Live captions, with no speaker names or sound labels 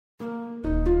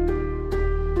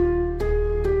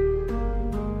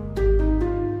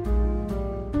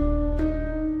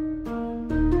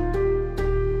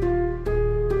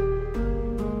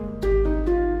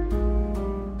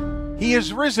He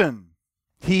is risen.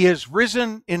 He is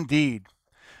risen indeed.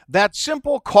 That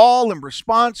simple call and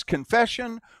response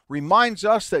confession reminds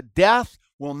us that death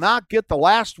will not get the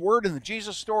last word in the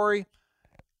Jesus story,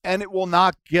 and it will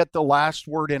not get the last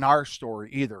word in our story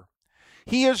either.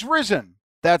 He is risen.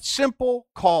 That simple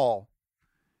call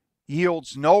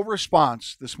yields no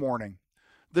response this morning.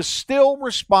 The still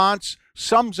response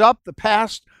sums up the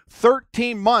past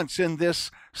 13 months in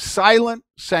this silent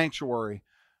sanctuary.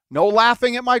 No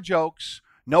laughing at my jokes,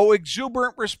 no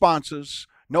exuberant responses,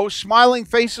 no smiling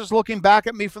faces looking back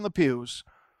at me from the pews,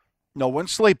 no one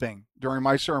sleeping during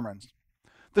my sermons.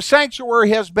 The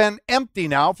sanctuary has been empty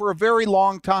now for a very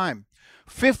long time.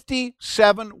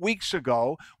 57 weeks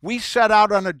ago, we set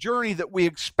out on a journey that we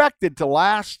expected to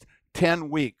last 10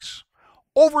 weeks.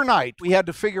 Overnight, we had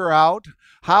to figure out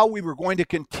how we were going to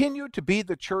continue to be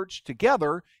the church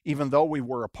together, even though we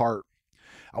were apart.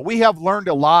 We have learned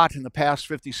a lot in the past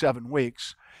 57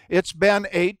 weeks. It's been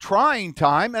a trying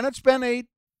time, and it's been a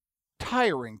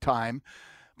tiring time,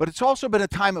 but it's also been a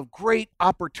time of great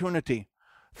opportunity.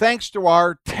 Thanks to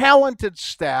our talented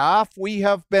staff, we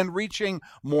have been reaching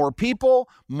more people,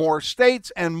 more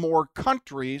states, and more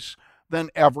countries than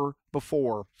ever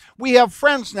before. We have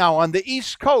friends now on the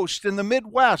East Coast, in the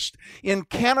Midwest, in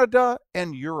Canada,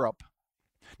 and Europe.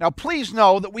 Now, please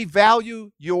know that we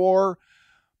value your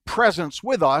presence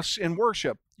with us in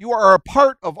worship. You are a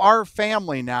part of our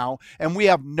family now, and we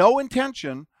have no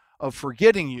intention of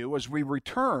forgetting you as we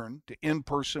return to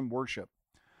in-person worship.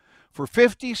 For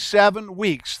 57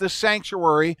 weeks, this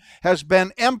sanctuary has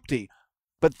been empty,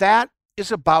 but that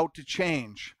is about to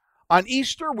change. On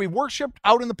Easter, we worshiped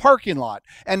out in the parking lot,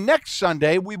 and next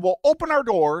Sunday, we will open our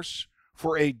doors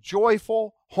for a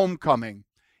joyful homecoming,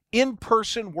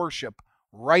 in-person worship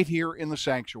right here in the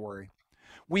sanctuary.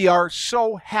 We are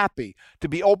so happy to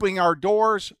be opening our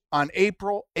doors on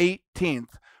April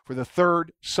 18th for the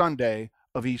third Sunday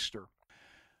of Easter.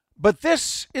 But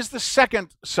this is the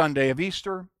second Sunday of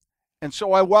Easter, and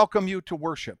so I welcome you to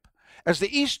worship. As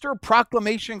the Easter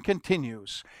proclamation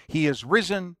continues, He is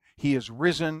risen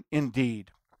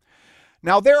indeed.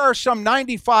 Now, there are some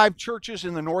 95 churches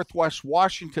in the Northwest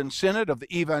Washington Synod of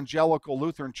the Evangelical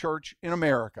Lutheran Church in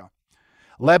America.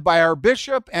 Led by our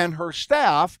bishop and her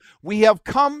staff, we have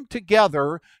come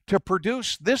together to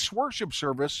produce this worship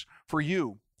service for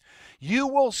you. You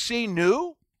will see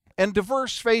new and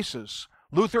diverse faces,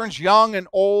 Lutherans young and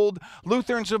old,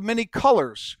 Lutherans of many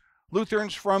colors,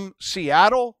 Lutherans from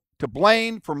Seattle to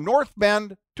Blaine, from North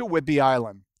Bend to Whidbey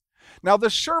Island. Now,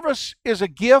 the service is a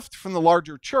gift from the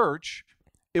larger church.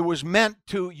 It was meant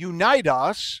to unite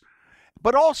us,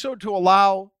 but also to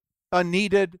allow a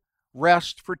needed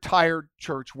rest for tired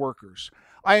church workers.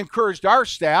 I encouraged our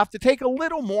staff to take a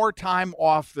little more time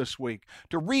off this week,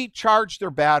 to recharge their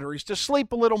batteries, to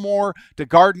sleep a little more, to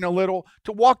garden a little,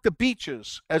 to walk the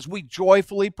beaches as we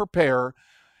joyfully prepare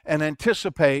and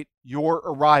anticipate your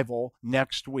arrival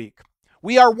next week.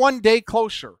 We are one day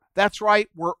closer. That's right,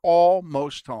 we're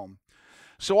almost home.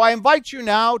 So I invite you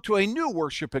now to a new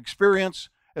worship experience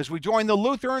as we join the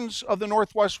Lutherans of the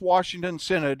Northwest Washington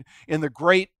Synod in the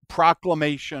great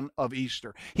proclamation of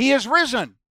Easter. He is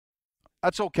risen.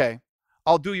 That's okay.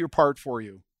 I'll do your part for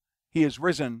you. He is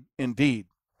risen indeed.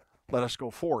 Let us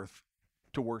go forth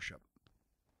to worship.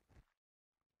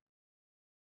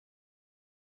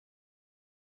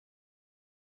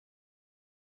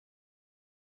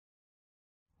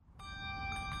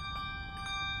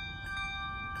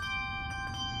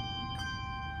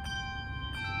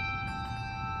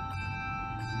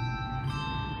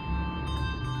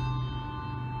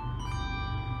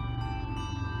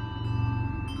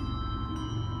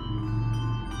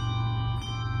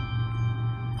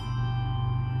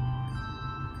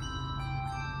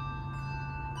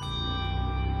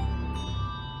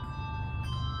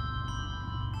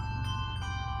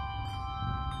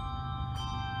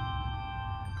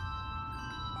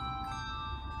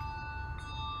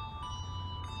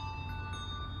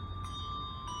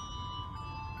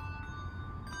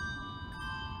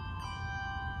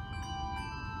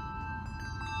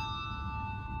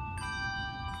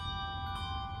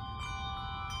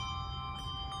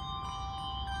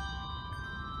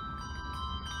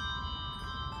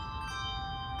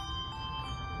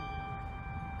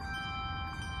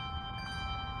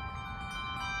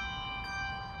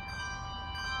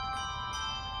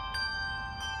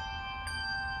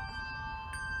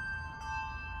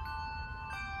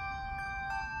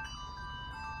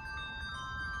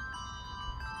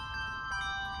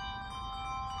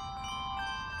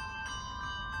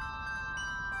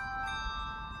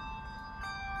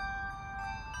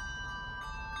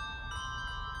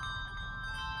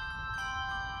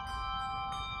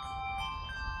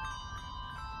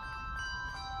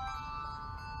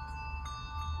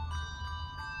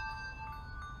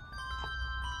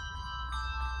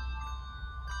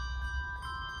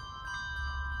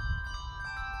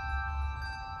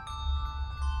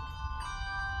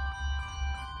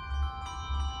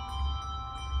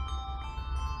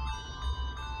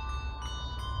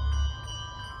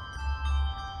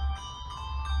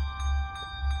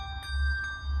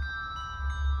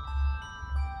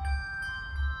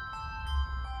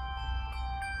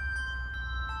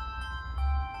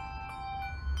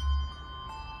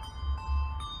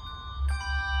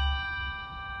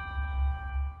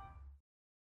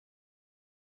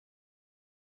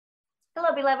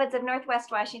 Hello, beloveds of Northwest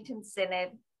Washington Synod.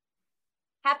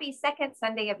 Happy second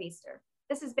Sunday of Easter.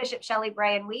 This is Bishop Shelley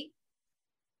Bryan Wheat.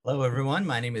 Hello, everyone.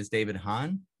 My name is David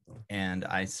Hahn, and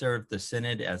I serve the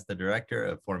Synod as the Director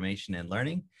of Formation and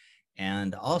Learning,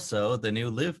 and also the new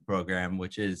LIVE program,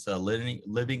 which is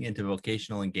Living into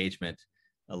Vocational Engagement,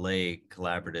 a lay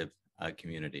collaborative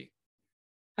community.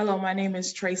 Hello, my name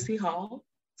is Tracy Hall,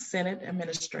 Synod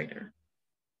Administrator.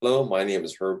 Hello, my name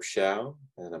is Herb Shao,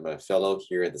 and I'm a fellow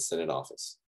here at the Synod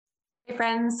office. Hey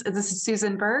friends, this is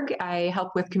Susan Berg. I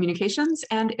help with communications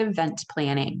and event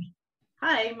planning.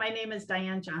 Hi, my name is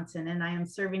Diane Johnson, and I am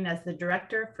serving as the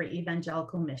Director for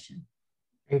Evangelical Mission.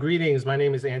 And greetings, my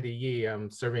name is Andy Yee.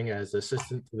 I'm serving as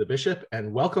Assistant to the Bishop,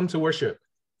 and welcome to worship.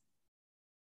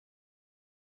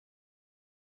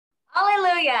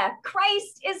 Hallelujah,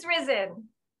 Christ is risen.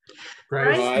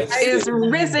 Christ is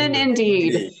risen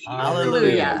indeed.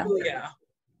 Hallelujah.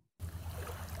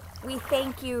 We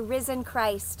thank you, risen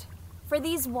Christ, for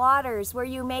these waters where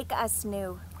you make us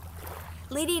new,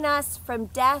 leading us from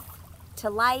death to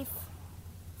life,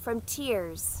 from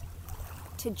tears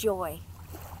to joy.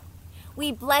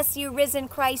 We bless you, risen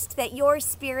Christ, that your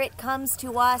Spirit comes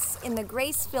to us in the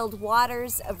grace-filled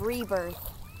waters of rebirth,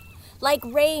 like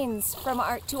rains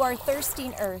to our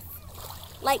thirsting earth,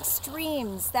 like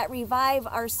streams that revive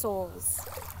our souls,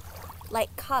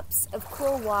 like cups of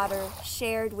cool water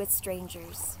shared with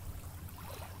strangers.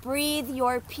 Breathe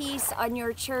your peace on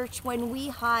your church when we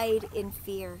hide in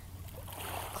fear.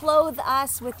 Clothe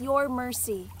us with your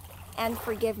mercy and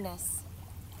forgiveness.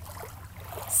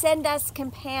 Send us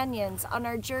companions on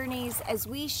our journeys as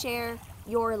we share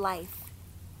your life.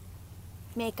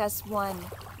 Make us one,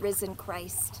 risen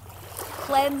Christ.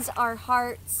 Cleanse our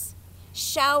hearts.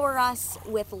 Shower us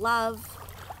with love.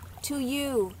 To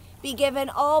you be given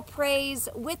all praise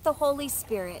with the Holy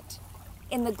Spirit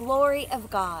in the glory of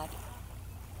God,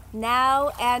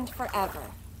 now and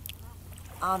forever.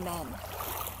 Amen.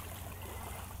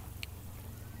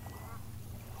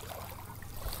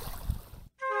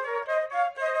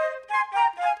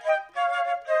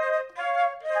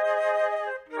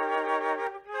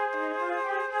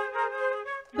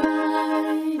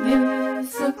 Thine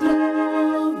is the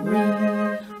glory,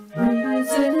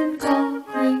 risen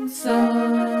conquering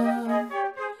Son.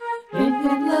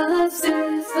 Endless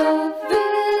is the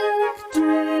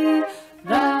victory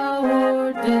thou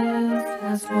o'er death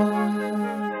hast won.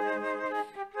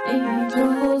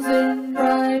 Angels in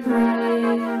bright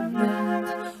raiment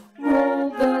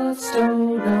rolled the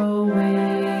stone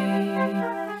away,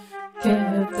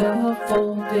 kept the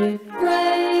folded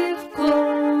grave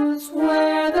closed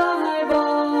where thy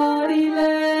body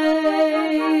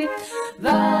lay.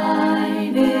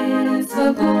 Thine is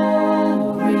the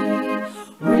glory,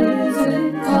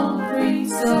 risen conquering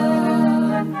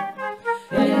Son.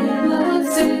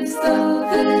 Endless is the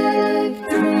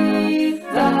victory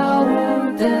thou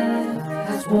o'er death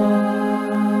hast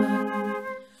won.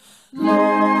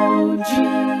 Lord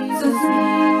Jesus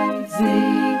needs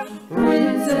thee,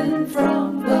 risen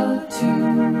from the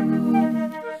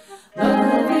tomb.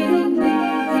 Lovingly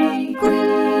he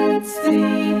greets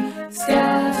thee,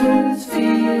 scatters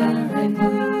fear and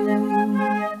gloom.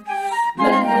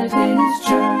 Let his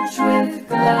church with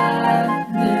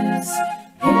gladness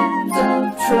hymns of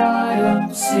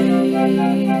triumph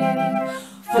sing.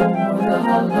 For the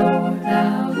Lord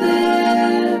now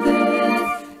liveth,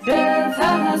 death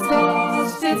has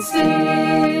lost its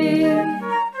sting.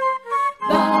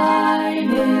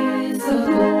 Thine is the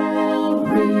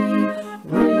glory,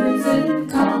 risen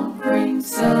conquering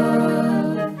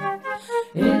Son.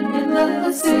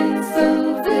 Endless is the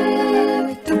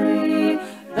victory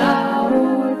thou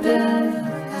o'er death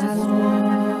hast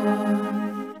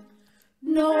won.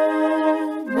 No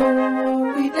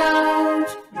more we doubt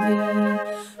thee,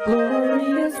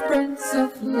 glorious Prince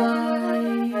of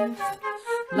Life.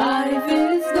 Life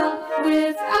is not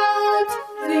without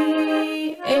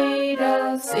thee, aid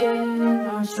us in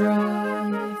our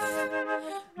strife.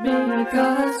 Make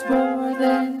us more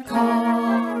than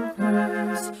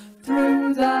conquerors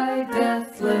through thy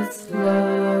deathless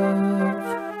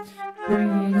love.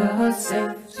 Bring us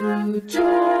safe through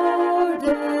Jordan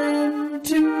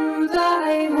to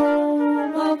thy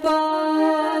home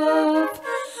above.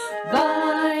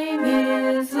 Thine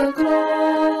is the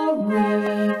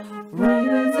glory,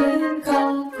 risen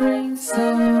conquering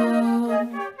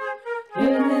Son.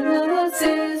 Endless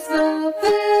is the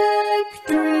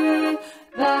victory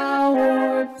thou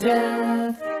o'er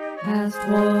death hast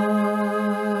won.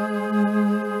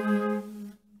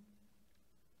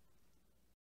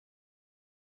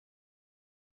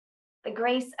 The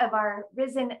grace of our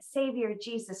risen Savior,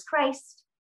 Jesus Christ,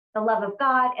 The love of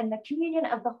God and the communion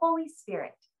of the Holy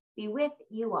Spirit be with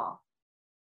you all.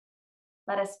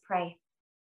 Let us pray.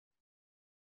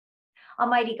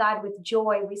 Almighty God, with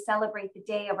joy, we celebrate the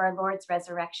day of our Lord's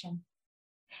resurrection.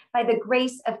 By the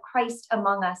grace of Christ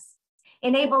among us,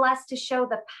 enable us to show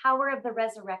the power of the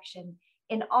resurrection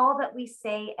in all that we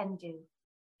say and do.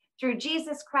 Through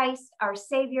Jesus Christ, our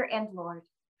Savior and Lord,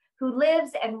 who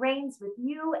lives and reigns with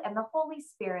you and the Holy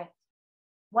Spirit,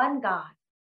 one God,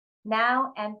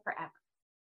 now and forever.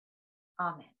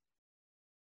 Amen.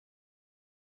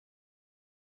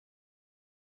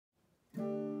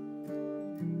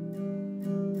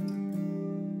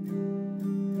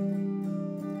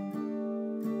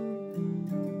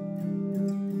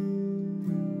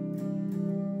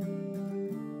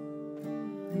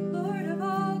 Lord of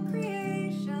all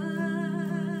creation,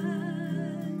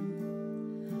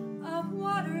 of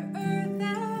water, earth,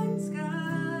 and sky,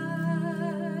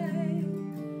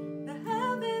 the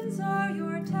heavens are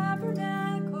your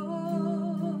tabernacle.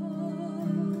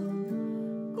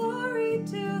 Glory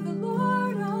to the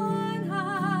Lord on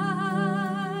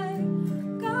high,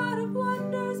 God of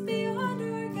wonders beyond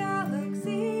our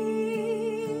galaxy.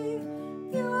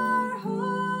 You are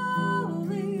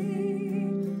holy,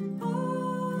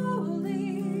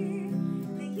 holy.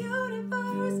 The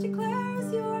universe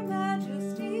declares your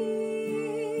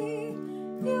majesty.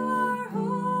 You are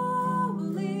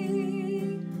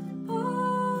holy,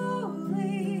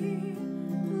 holy,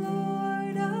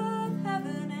 Lord of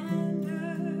heaven and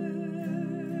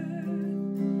earth,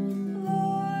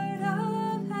 Lord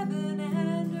of heaven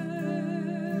and earth.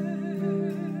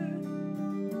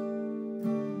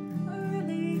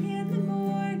 Early in the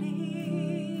morning,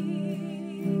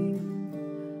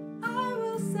 I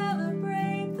will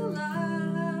celebrate the light.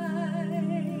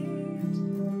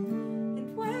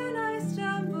 And when I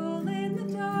stumble in the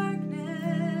darkness,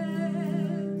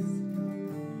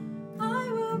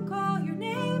 I will call your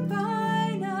name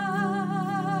by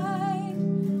night.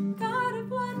 God of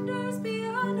wonders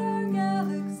beyond our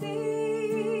galaxy,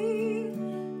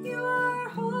 you are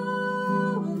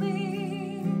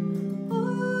holy,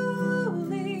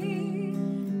 holy.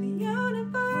 The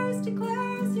universe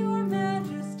declares your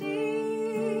majesty.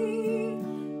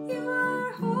 You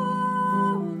are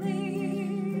holy,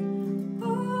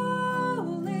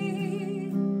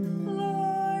 holy,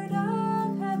 Lord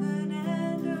of heaven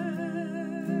and earth,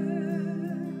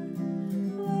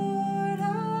 Lord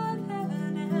of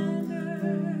heaven and earth.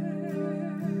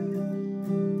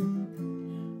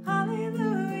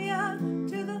 Hallelujah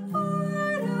to the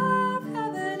Lord of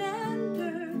heaven and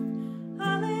earth.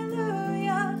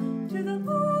 Hallelujah to the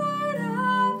Lord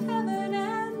of heaven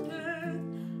and earth.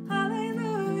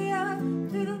 Hallelujah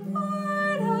to the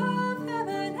Lord of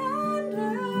heaven and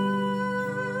earth.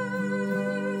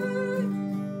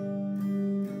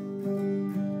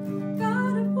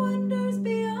 God of wonders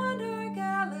beyond our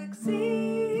galaxy,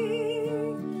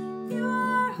 you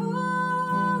are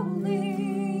holy,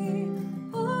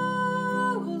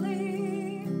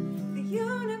 holy. The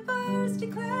universe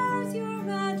declares your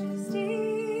majesty.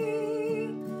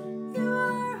 You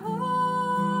are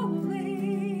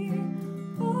holy,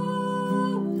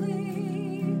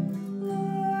 holy,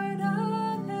 Lord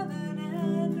of heaven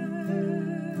and earth,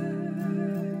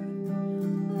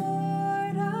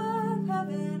 Lord of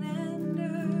heaven and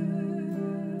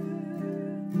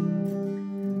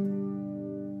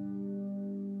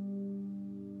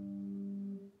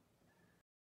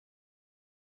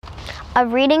A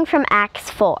reading from Acts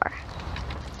 4.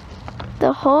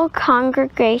 The whole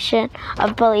congregation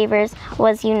of believers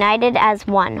was united as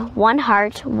one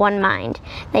heart, one mind.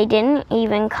 They didn't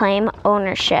even claim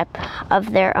ownership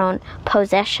of their own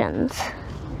possessions.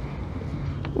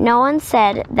 No one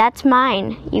said, "That's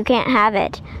mine, you can't have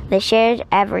it." They shared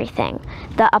everything.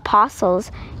 The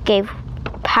apostles gave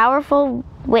powerful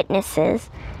witnesses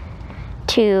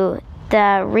to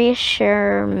the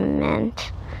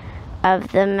reassurance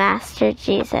of the Master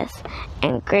Jesus,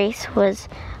 and grace was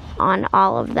on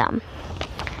all of them.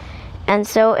 And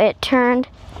so it turned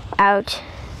out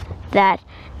that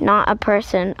not a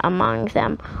person among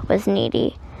them was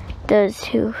needy. Those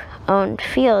who owned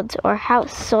fields or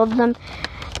house sold them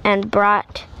and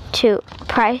brought to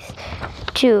the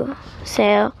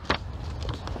sale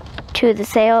to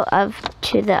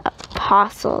the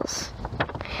apostles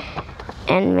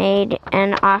and made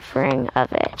an offering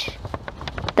of it.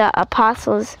 The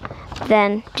apostles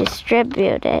then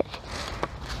distributed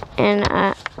in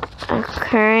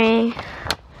according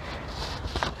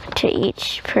to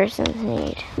each person's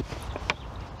need.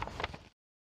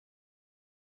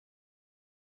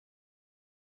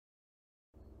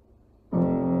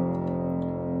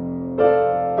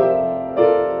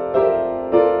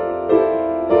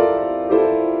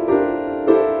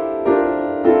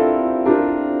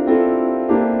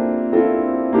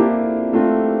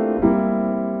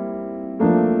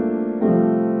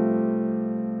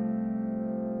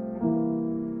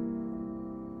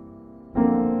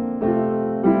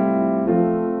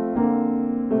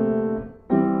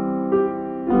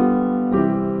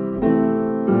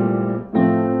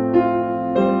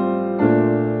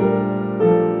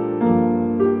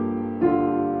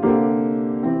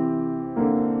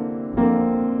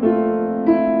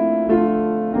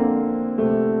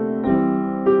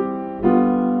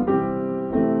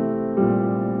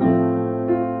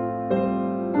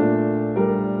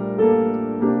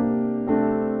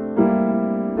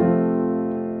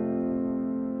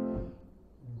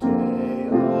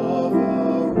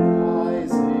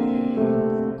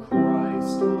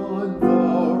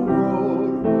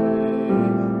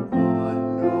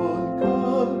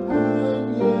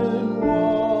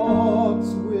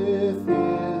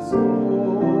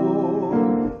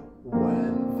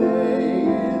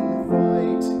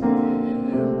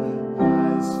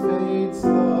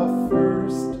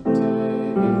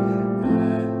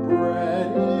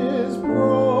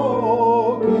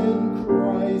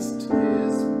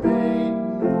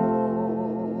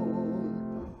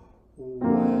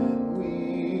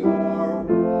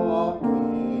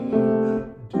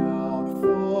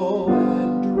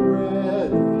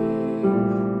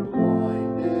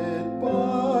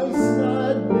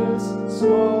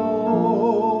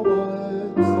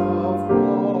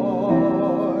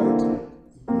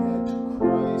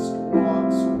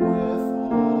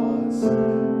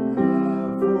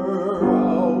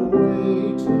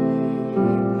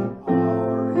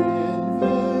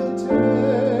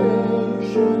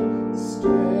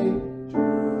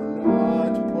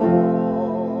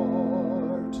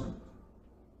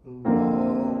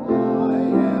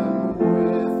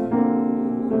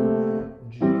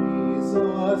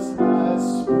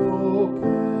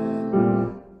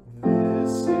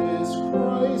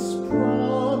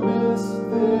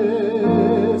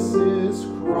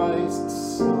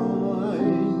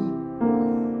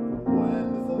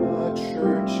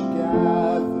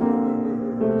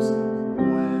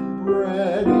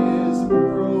 bread is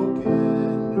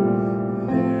broken,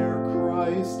 there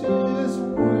Christ is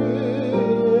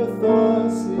with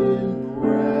us in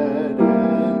bread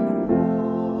and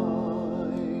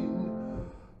wine.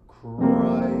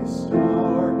 Christ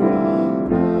our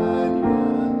companion,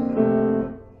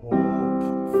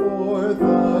 hope for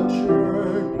the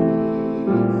journey,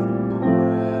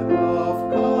 bread of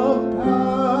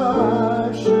compassion,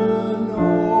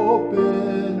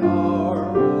 open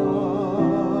our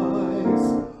eyes,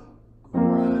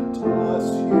 grant us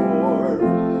your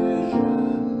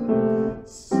vision,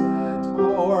 set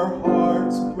our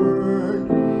hearts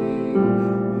burning,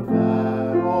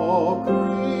 that all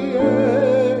creation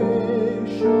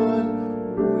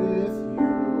with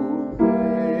you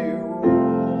may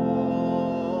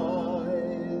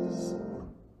rise.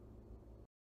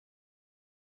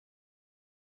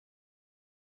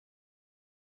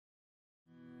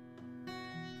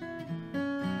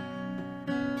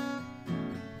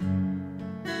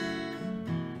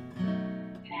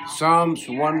 Psalms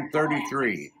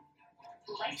 133.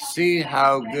 See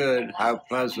how good, how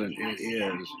pleasant it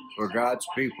is for God's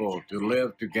people to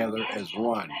live together as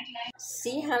one.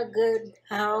 See how good,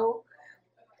 how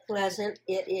pleasant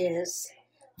it is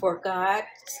for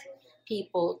God's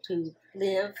people to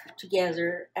live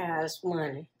together as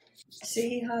one.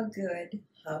 See how good,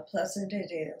 how pleasant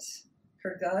it is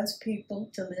for God's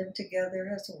people to live together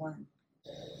as one.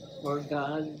 For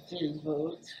God's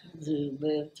people to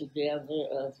live together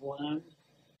as one.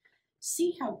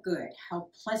 See how good, how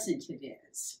pleasant it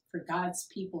is for God's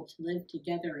people to live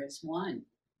together as one.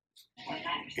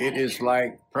 It is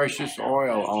like precious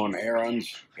oil on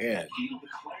Aaron's head,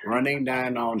 running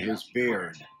down on his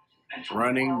beard,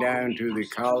 running down to the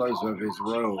collars of his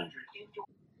robe.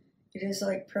 It is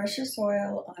like precious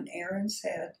oil on Aaron's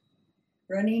head,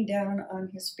 running down on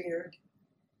his beard,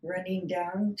 running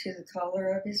down to the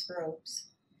collar of his robes.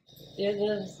 It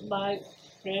is like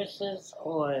precious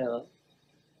oil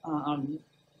on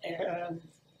Aaron's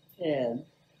head,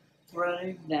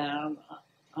 running down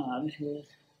on his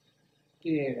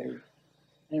beard,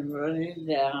 and running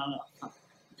down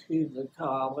to the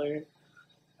collar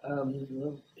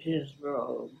of his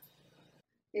robe.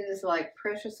 It is like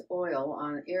precious oil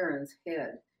on Aaron's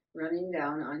head, running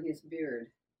down on his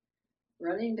beard,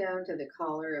 running down to the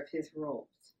collar of his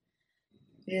robes.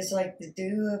 It is like the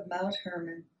dew of Mount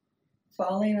Hermon,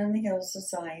 falling on the hills of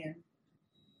Zion,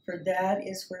 for that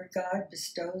is where God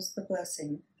bestows the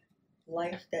blessing,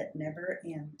 life that never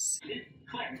ends.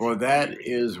 For that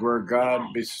is where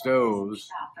God bestows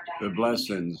the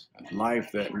blessings,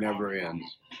 life that never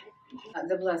ends.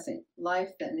 The blessing,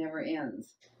 life that never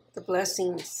ends. The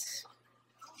blessings,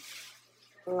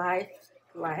 life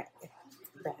like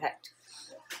that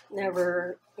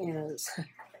never ends.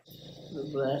 The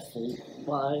blessing,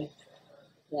 life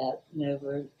that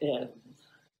never ends.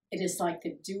 It is like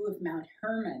the dew of Mount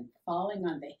Hermon falling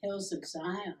on the hills of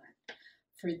Zion,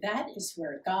 for that is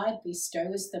where God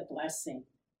bestows the blessing,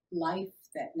 life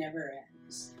that never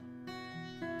ends.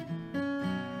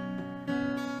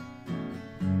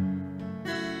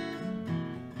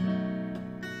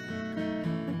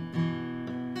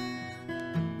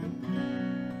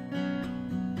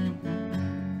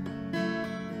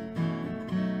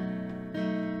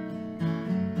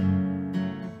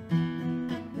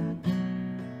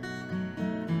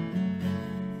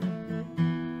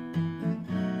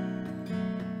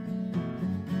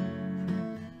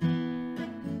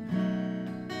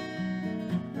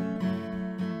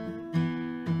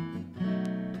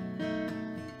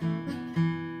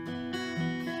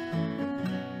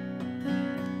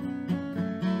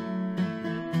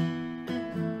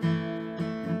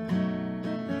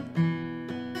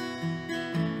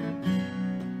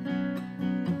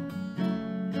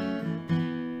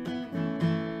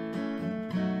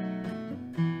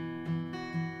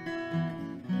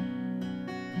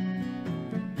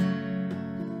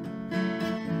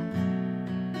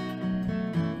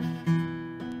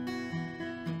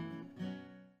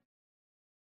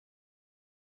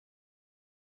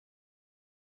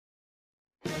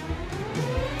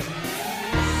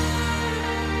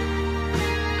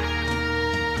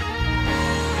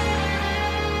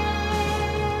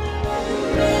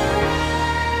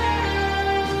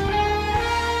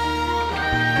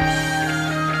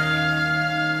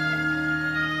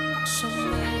 So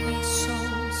many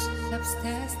souls have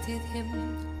tested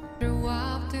him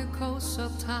throughout the course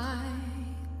of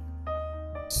time.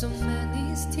 So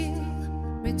many still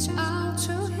reach out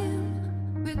to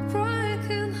him with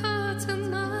broken hearts and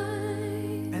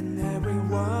minds. And every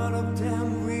one of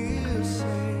them will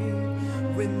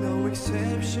say, with no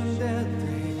exception, that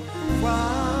they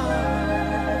cry.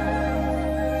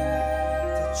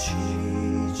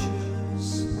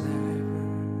 Jesus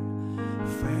never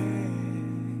fails.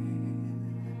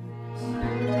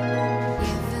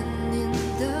 Even in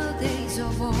the days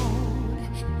of old,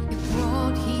 He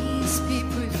brought His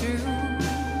people through.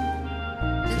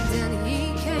 And then He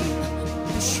came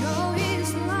to show His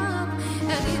love,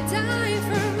 and He died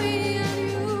for me and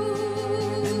you.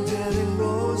 And then He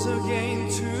rose again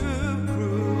to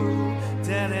prove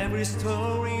that every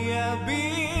story I've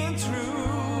been through,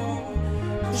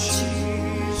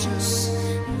 Jesus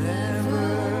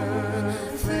never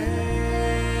fails.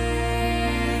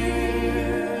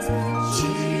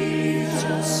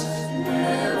 Jesus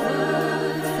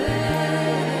never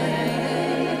fails.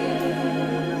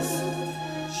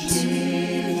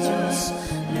 Jesus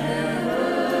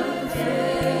never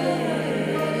fails.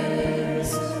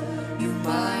 You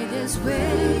might as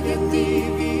well get thee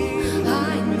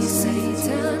behind me,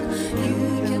 Satan. You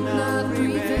cannot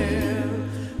prevail,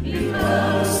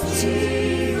 because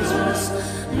Jesus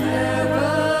never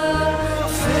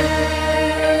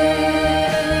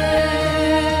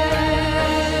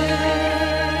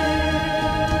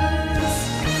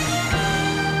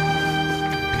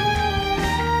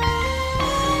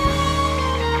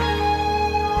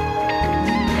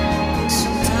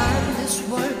sometimes this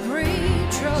world bring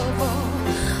trouble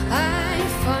I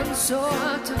find so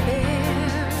hard to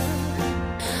bear.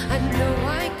 I know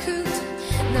I could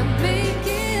not make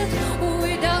it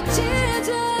without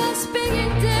Jesus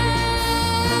being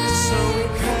there. So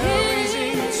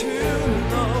encouraging to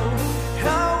know,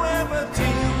 however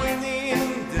deep within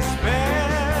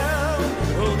despair,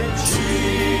 oh, that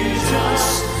Jesus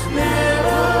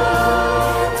never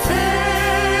fails.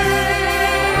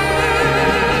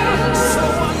 So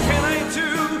what can I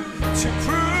do to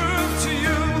prove to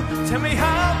you? Tell me,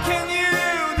 how can you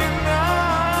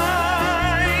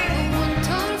deny? One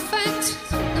total fact,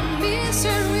 the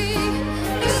misery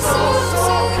is So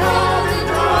cold and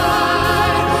dry.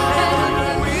 and And the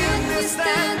when we witness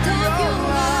stand that of your you're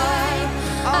light,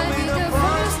 I'll be the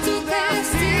first to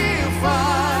testify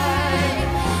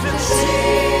that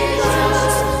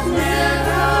Jesus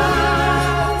never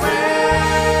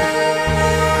fails.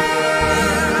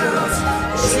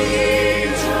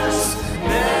 Jesus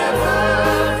never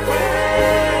fails.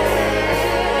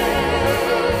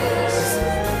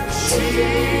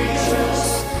 Jesus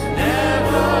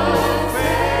never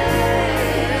fails.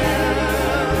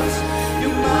 You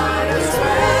might as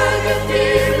well get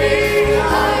thee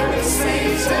behind me,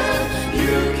 Satan.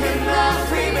 You cannot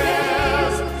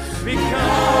prevail,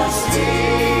 because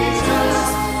Jesus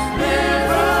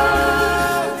never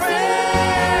fails.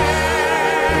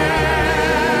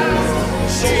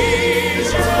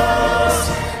 Jesus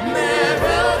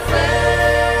never fails.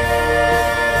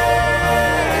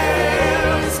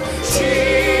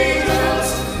 Jesus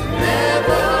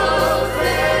never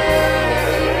fails.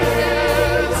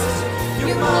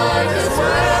 You might as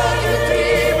well get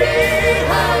thee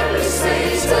behind me,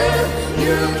 Satan.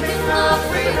 You cannot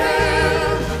prevail,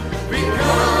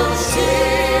 because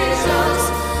Jesus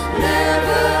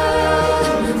never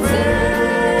fails.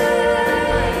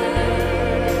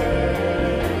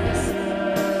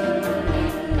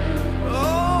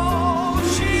 Oh,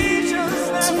 Jesus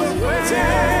never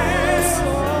fails.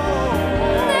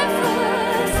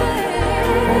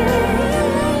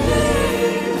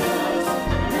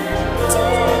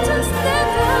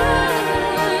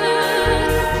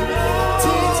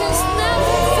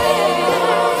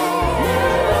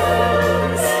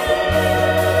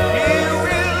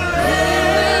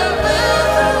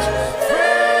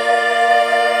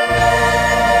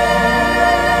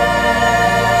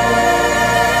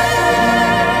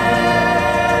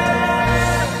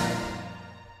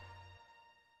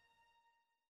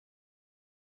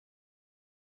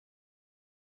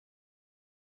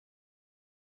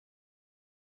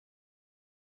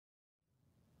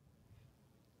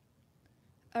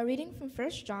 A reading from 1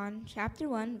 John chapter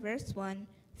 1, verse 1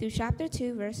 through chapter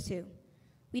 2, verse 2.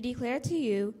 We declare to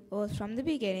you what was from the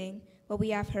beginning, what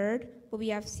we have heard, what we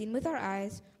have seen with our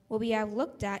eyes, what we have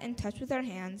looked at and touched with our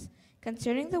hands,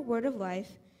 concerning the word of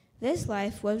life. This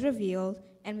life was revealed,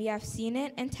 and we have seen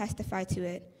it and testified to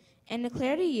it, and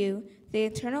declare to you the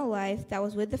eternal life that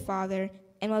was with the Father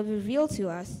and was revealed to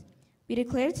us. We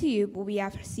declare to you what we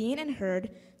have seen and heard,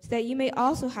 so that you may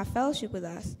also have fellowship with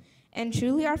us. And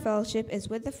truly our fellowship is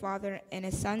with the Father and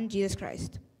His Son, Jesus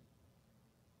Christ.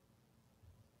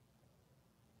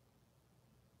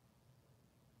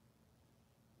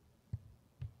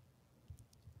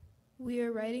 We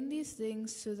are writing these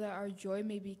things so that our joy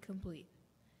may be complete.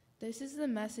 This is the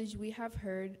message we have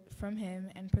heard from Him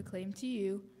and proclaimed to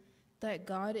you, that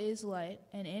God is light,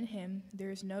 and in Him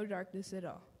there is no darkness at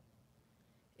all.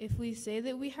 If we say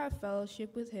that we have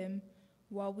fellowship with him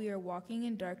while we are walking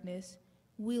in darkness,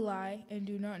 we lie and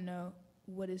do not know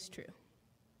what is true.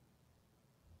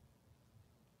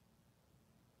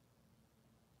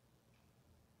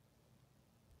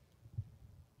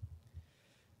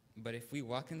 But if we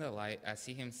walk in the light as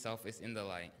he himself is in the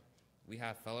light, we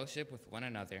have fellowship with one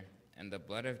another, and the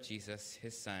blood of Jesus,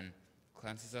 his Son,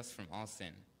 cleanses us from all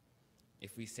sin.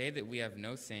 If we say that we have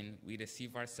no sin, we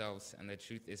deceive ourselves, and the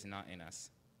truth is not in us.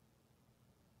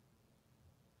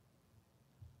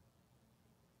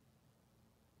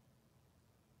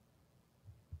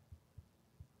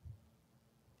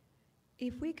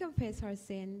 If we confess our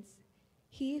sins,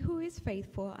 he who is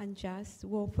faithful and just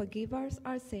will forgive us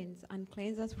our sins and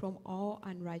cleanse us from all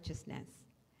unrighteousness.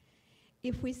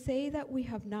 If we say that we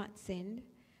have not sinned,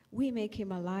 we make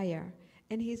him a liar,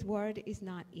 and his word is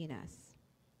not in us.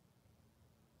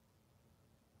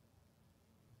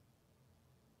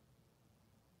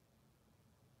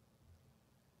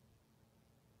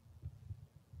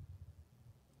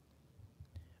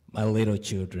 My little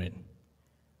children,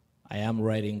 I am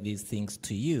writing these things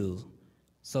to you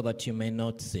so that you may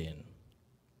not sin.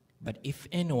 But if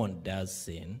anyone does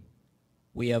sin,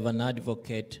 we have an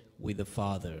advocate with the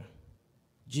Father,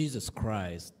 Jesus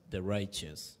Christ, the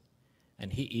righteous,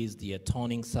 and he is the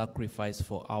atoning sacrifice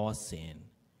for our sin,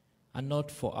 and not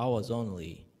for ours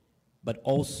only, but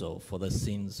also for the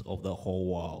sins of the whole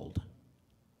world.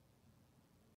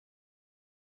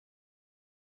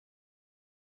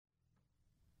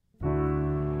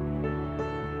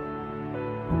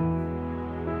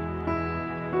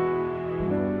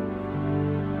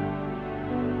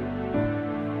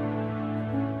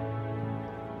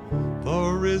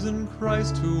 The risen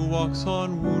Christ who walks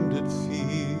on wounded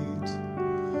feet,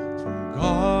 from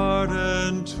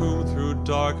garden tomb through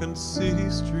darkened city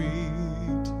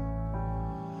street,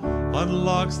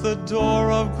 unlocks the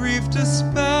door of grief,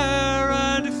 despair,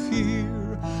 and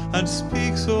fear, and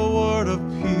speaks a word of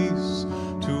peace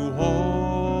to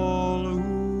all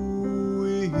who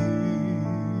hear.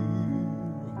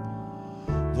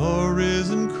 The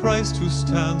risen Christ who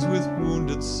stands with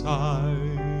wounded side,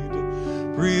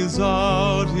 breathes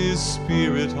out his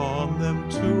spirit on them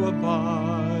to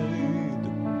abide,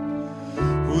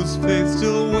 whose faith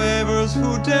still wavers,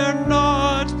 who dare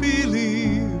not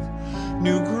believe.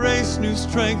 New grace, new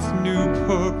strength, new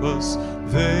purpose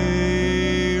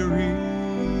they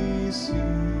receive.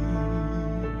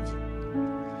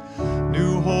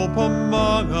 New hope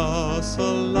among us,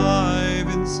 alive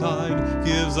inside,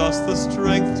 gives us the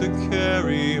strength to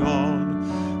carry on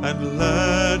and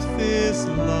let this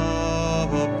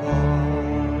love abide.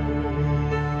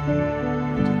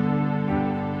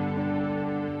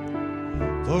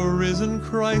 The risen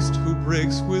Christ who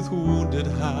breaks with wounded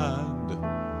hand the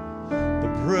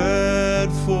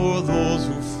bread for those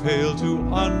who fail to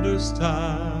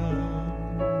understand,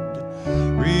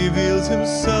 reveals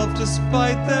himself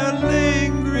despite their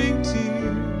lingering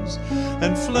tears,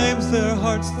 and flames their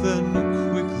hearts then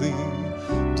quickly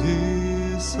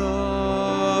disappears.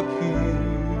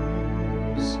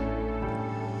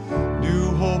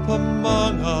 New hope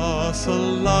among us,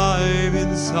 alive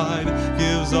inside,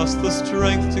 gives us the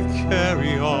strength to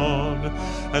carry on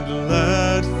and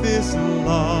let this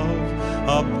love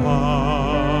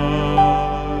abide.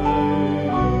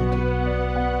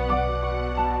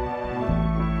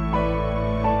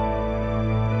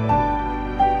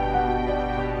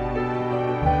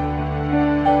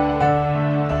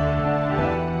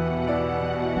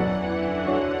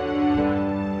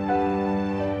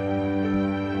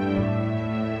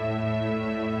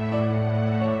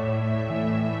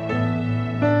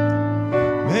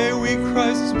 May we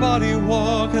Christ's body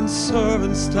walk and serve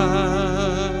and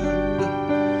stand,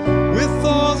 with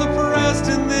those oppressed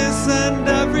in this and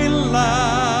every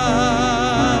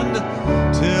land,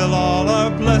 till all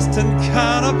are blessed and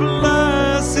can a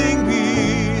blessing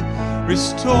be,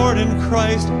 restored in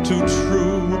Christ to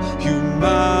true humanity.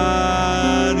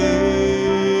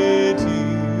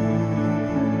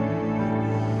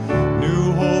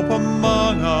 New hope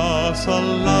among us,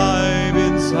 alive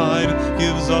inside,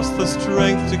 gives us the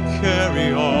strength to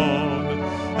carry on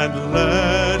and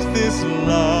let this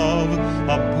love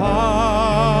abide.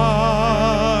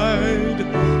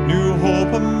 New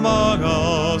hope among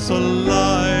us,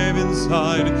 alive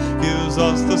inside, gives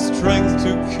us the strength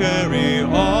to carry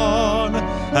on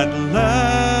and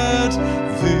let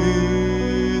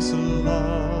this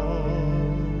love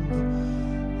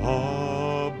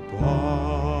abide.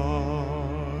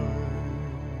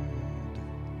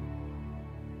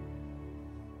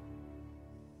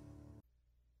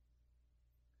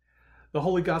 The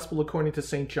Holy Gospel according to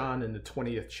St. John in the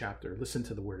 20th chapter. Listen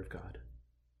to the word of God.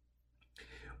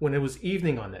 when it was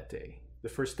evening on that day, the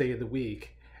first day of the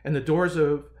week, and the doors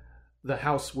of the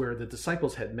house where the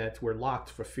disciples had met were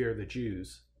locked for fear of the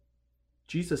Jews,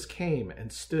 Jesus came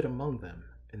and stood among them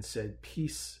and said,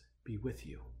 "Peace be with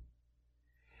you."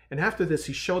 And after this,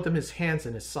 he showed them his hands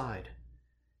and his side.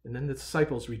 And then the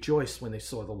disciples rejoiced when they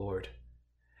saw the Lord.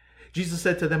 Jesus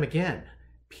said to them again,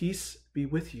 "Peace be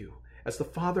with you. As the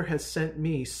Father has sent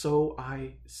me, so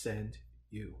I send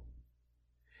you."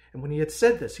 And when he had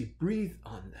said this, he breathed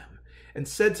on them and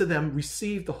said to them,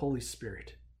 "Receive the Holy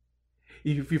Spirit.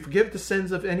 If you forgive the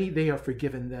sins of any, they are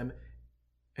forgiven them.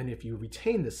 And if you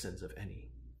retain the sins of any,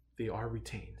 they are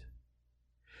retained."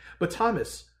 But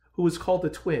Thomas, who was called the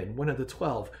twin, one of the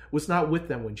 12, was not with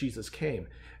them when Jesus came.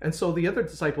 And so the other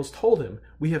disciples told him,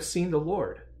 "We have seen the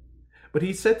Lord." But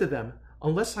he said to them,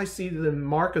 "Unless I see the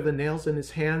mark of the nails in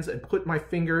his hands and put my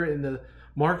finger in the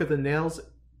mark of the nails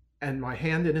and my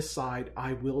hand in his side,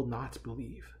 I will not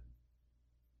believe."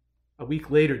 A week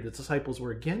later, the disciples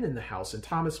were again in the house, and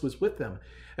Thomas was with them.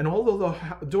 And although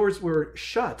the doors were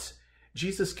shut,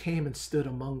 Jesus came and stood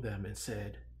among them and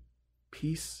said,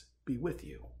 "Peace be with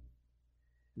you."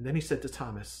 And then he said to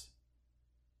Thomas,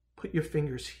 "Put your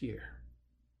fingers here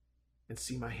and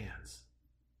see my hands.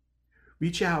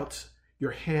 Reach out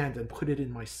your hand and put it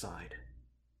in my side.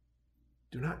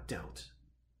 Do not doubt,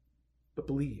 but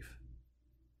believe."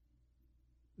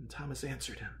 And Thomas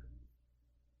answered him,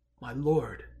 "My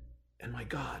Lord and my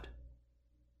God."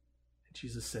 And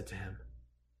Jesus said to him,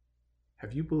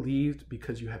 "Have you believed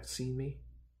because you have seen me?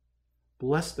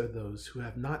 Blessed are those who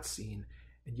have not seen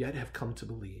and yet have come to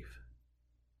believe."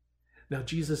 Now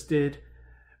Jesus did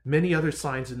many other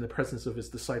signs in the presence of his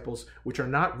disciples, which are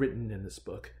not written in this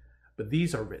book, but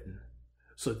these are written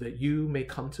so that you may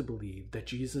come to believe that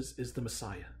Jesus is the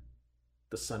Messiah,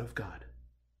 the Son of God,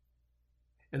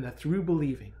 and that through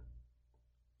believing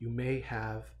you may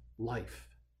have life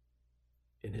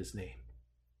in his name.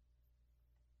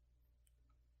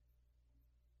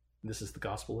 This is the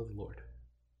gospel of the Lord.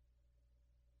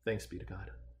 Thanks be to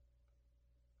God.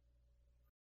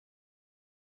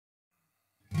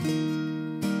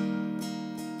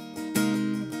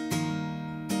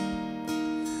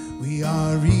 We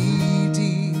are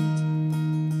redeemed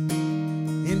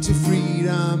into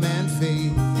freedom and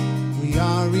faith. We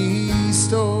are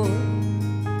restored.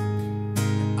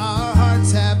 Our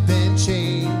hearts have been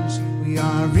changed. We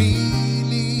are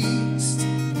released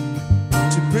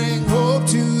to bring hope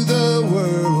to the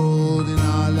world in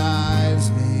our lives.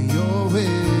 May your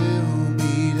will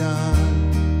be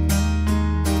done.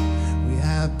 We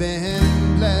have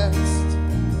been blessed.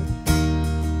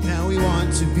 Now we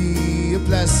want to be a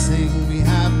blessing. We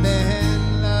have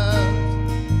been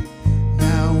loved.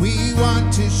 Now we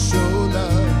want to show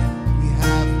love. We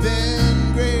have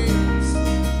been graced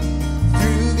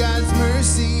through God's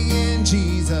mercy in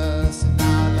Jesus in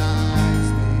our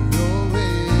lives. May your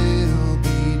will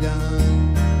be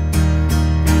done.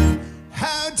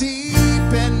 How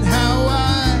deep and how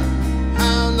wide,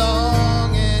 how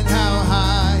long and how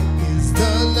high is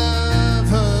the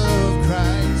love of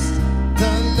Christ,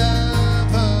 the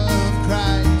love of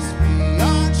Christ. We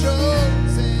are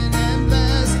chosen and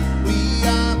blessed. We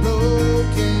are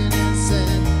broken and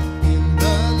sin in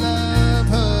the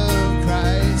love of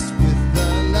Christ, with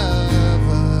the love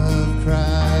of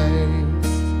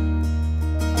Christ.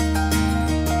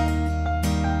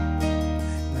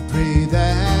 I pray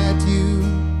that you,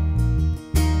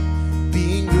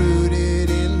 being rooted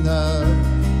in love,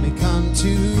 may come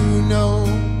to know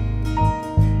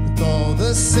with all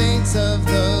the saints of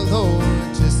the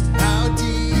Lord just how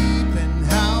deep and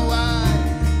how wide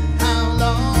and how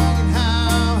long and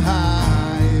how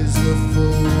high is the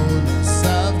fullness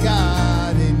of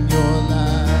God in your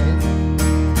life.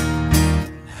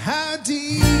 How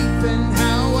deep and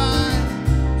how wide,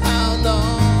 how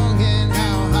long and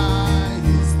how high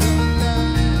is the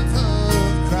love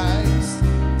of Christ,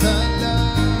 the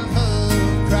love of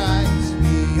Christ.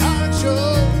 We are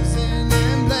chosen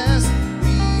and blessed.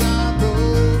 We are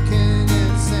broken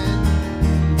and sin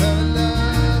in the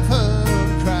love of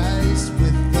Christ,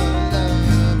 with the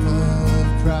love of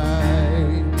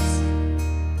Christ.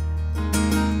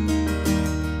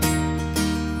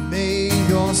 May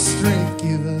your strength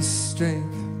give us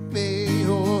strength. May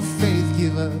your faith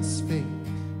give us faith.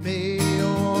 May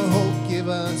your hope give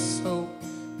us hope.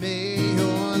 May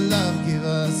your love give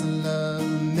us love.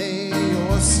 May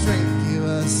your strength give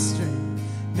us strength.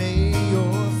 May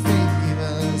your faith give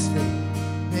us faith.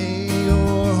 May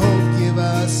your hope give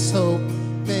us hope.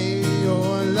 May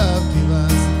your love give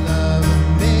us love.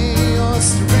 May your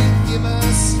strength give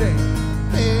us strength.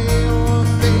 May your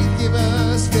faith give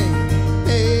us faith.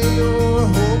 May your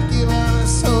hope give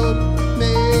us hope.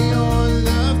 May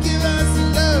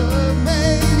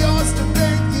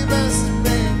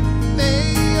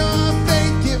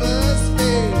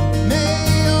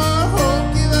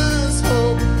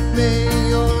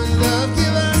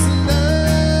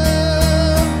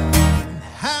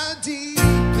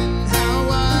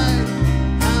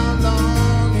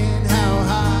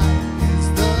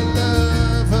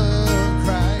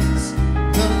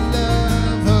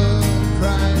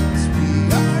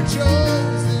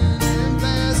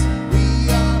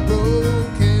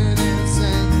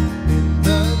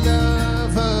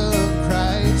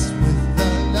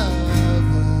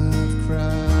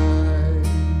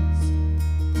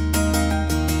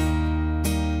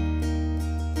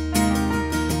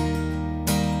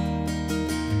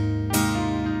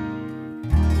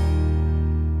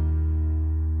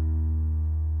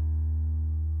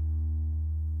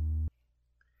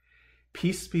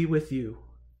Peace be with you.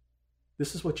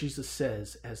 This is what Jesus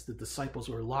says as the disciples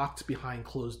were locked behind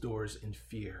closed doors in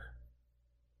fear.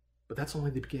 But that's only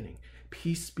the beginning.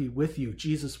 Peace be with you,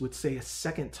 Jesus would say a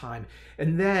second time.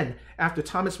 And then, after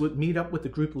Thomas would meet up with the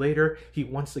group later, he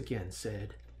once again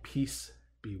said, peace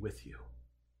be with you.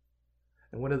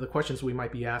 And one of the questions we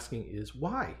might be asking is,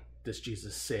 why does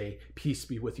Jesus say, peace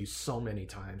be with you so many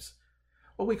times?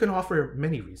 Well, we can offer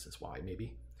many reasons why,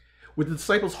 maybe. Were the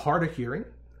disciples hard of hearing?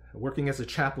 Working as a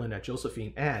chaplain at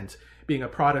Josephine and being a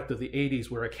product of the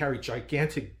 80s where I carried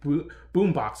gigantic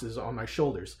boom boxes on my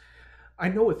shoulders, I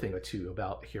know a thing or two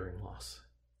about hearing loss.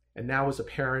 And now as a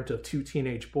parent of 2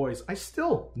 teenage boys, I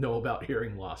still know about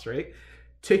hearing loss, right?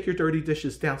 Take your dirty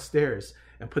dishes downstairs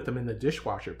and put them in the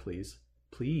dishwasher, please.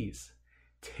 Please,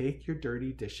 take your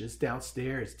dirty dishes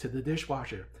downstairs to the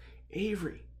dishwasher.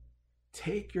 Avery,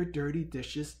 take your dirty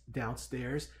dishes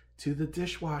downstairs to the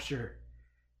dishwasher.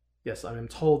 Yes, I am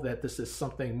told that this is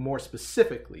something more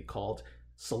specifically called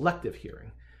selective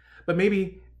hearing, but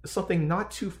maybe something not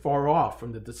too far off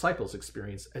from the disciples'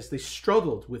 experience as they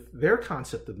struggled with their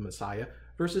concept of the Messiah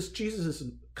versus Jesus'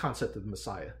 concept of the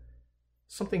Messiah.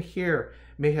 Something here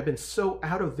may have been so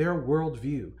out of their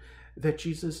worldview that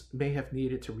Jesus may have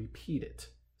needed to repeat it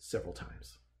several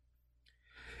times.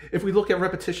 If we look at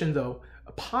repetition, though,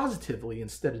 positively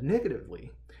instead of negatively,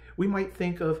 we might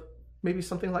think of maybe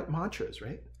something like mantras,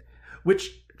 right?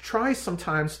 Which tries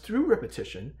sometimes through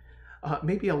repetition,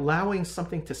 maybe allowing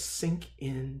something to sink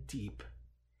in deep,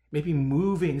 maybe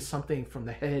moving something from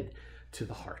the head to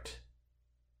the heart.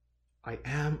 I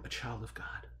am a child of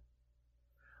God.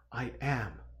 I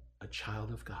am a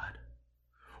child of God.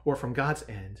 Or from God's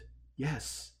end,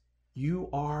 yes, you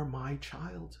are my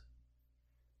child.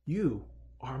 You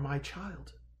are my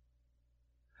child.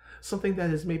 Something that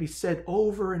is maybe said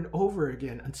over and over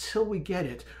again until we get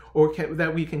it, or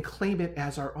that we can claim it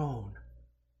as our own.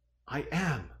 I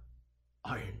am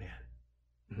Iron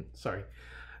Man. Sorry,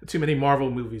 too many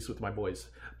Marvel movies with my boys,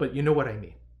 but you know what I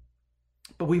mean.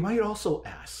 But we might also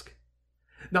ask,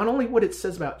 not only what it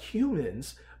says about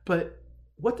humans, but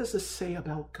what does this say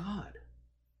about God?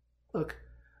 Look,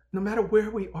 no matter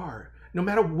where we are, no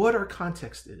matter what our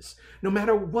context is, no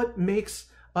matter what makes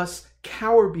us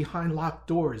cower behind locked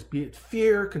doors, be it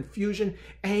fear, confusion,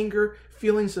 anger,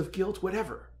 feelings of guilt,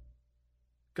 whatever,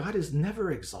 God is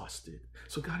never exhausted.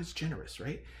 So God is generous,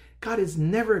 right? God is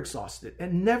never exhausted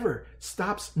and never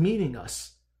stops meeting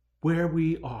us where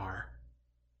we are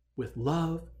with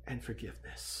love and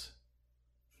forgiveness.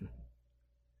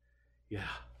 Yeah,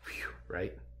 whew,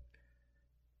 right?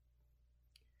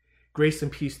 Grace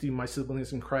and peace to you, my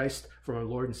siblings in Christ, from our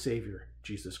Lord and Savior,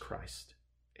 Jesus Christ.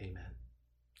 Amen.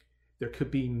 There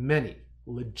could be many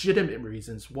legitimate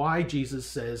reasons why Jesus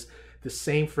says the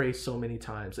same phrase so many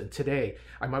times. And today,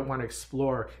 I might want to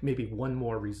explore maybe one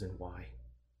more reason why.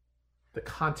 The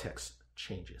context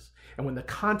changes. And when the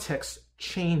context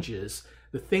changes,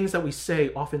 the things that we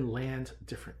say often land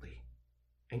differently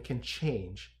and can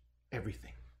change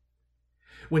everything.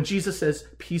 When Jesus says,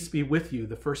 peace be with you,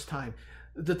 the first time,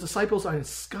 the disciples are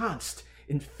ensconced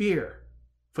in fear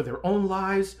for their own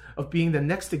lives, of being the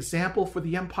next example for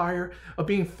the empire, of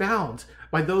being found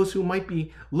by those who might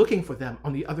be looking for them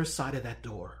on the other side of that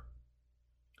door.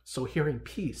 So hearing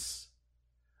peace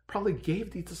probably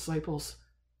gave the disciples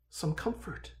some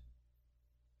comfort.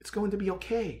 It's going to be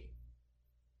okay.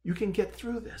 You can get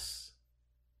through this.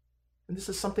 And this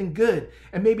is something good,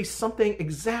 and maybe something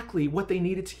exactly what they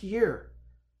needed to hear.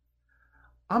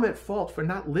 I'm at fault for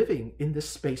not living in this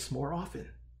space more often.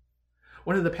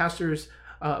 One of the pastors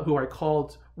who I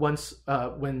called once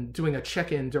when doing a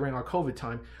check-in during our COVID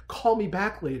time, called me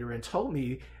back later and told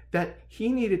me that he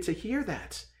needed to hear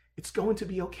that. It's going to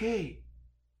be okay.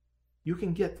 You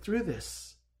can get through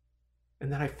this.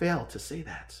 And then I failed to say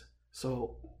that.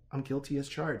 So I'm guilty as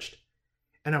charged.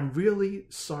 And I'm really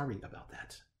sorry about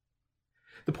that.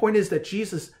 The point is that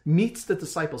Jesus meets the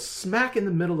disciples smack in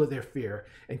the middle of their fear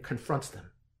and confronts them.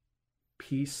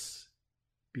 Peace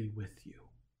be with you.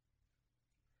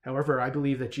 However, I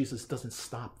believe that Jesus doesn't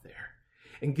stop there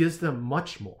and gives them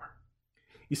much more.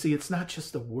 You see, it's not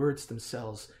just the words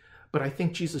themselves, but I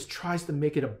think Jesus tries to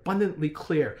make it abundantly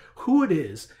clear who it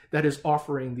is that is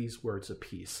offering these words of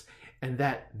peace, and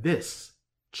that this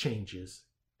changes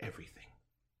everything.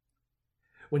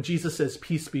 When Jesus says,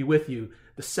 peace be with you,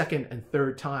 the second and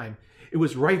third time, it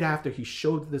was right after he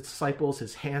showed the disciples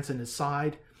his hands and his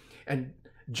side, and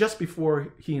just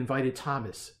before he invited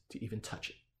Thomas to even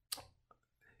touch it.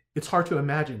 It's hard to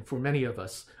imagine for many of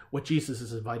us what Jesus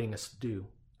is inviting us to do.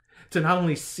 To not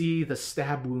only see the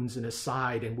stab wounds in his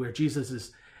side and where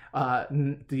these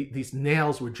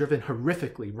nails were driven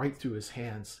horrifically right through his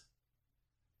hands,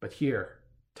 But here,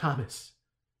 Thomas,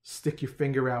 stick your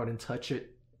finger out and touch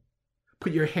it.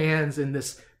 Put your hands in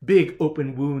this big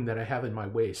open wound that I have in my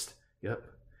waist. Yep,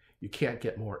 you can't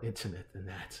get more intimate than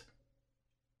that.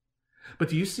 But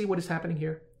do you see what is happening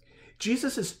here?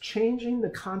 Jesus is changing the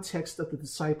context of the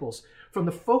disciples from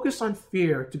the focus on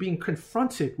fear to being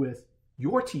confronted with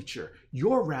your teacher,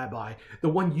 your rabbi, the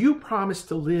one you promised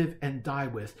to live and die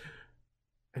with.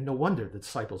 And no wonder the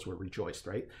disciples were rejoiced,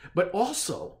 right? But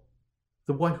also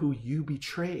the one who you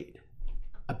betrayed,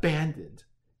 abandoned,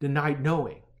 denied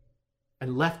knowing,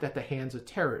 and left at the hands of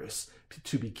terrorists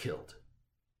to be killed.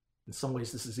 In some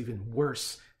ways, this is even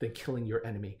worse than killing your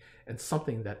enemy, and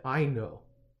something that I know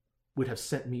would have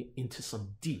sent me into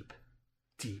some deep,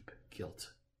 deep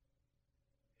guilt.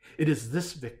 It is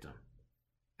this victim,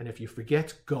 and if you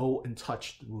forget, go and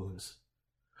touch the wounds.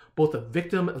 Both a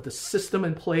victim of the system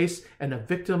in place and a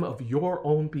victim of your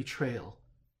own betrayal,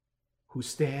 who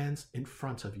stands in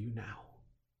front of you now.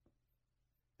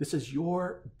 This is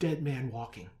your dead man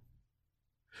walking,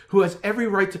 who has every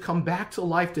right to come back to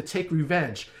life to take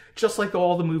revenge, just like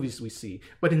all the movies we see,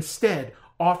 but instead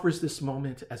offers this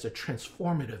moment as a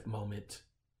transformative moment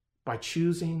by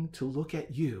choosing to look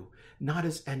at you, not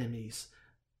as enemies,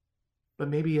 but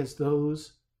maybe as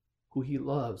those who he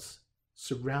loves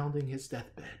surrounding his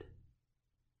deathbed.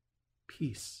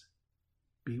 Peace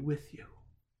be with you.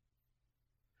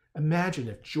 Imagine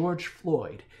if George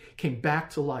Floyd came back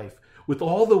to life with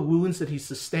all the wounds that he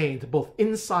sustained, both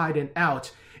inside and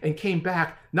out, and came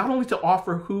back not only to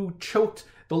offer who choked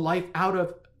the life out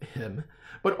of him,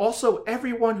 but also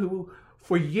everyone who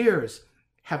for years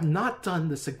have not done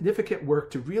the significant work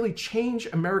to really change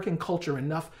American culture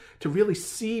enough to really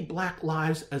see Black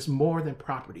lives as more than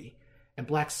property and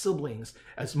Black siblings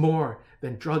as more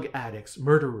than drug addicts,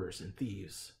 murderers, and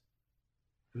thieves.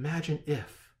 Imagine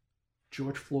if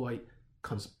George Floyd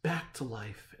comes back to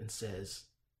life and says,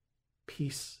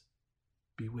 "Peace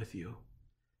be with you.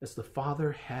 As the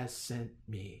Father has sent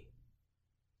me,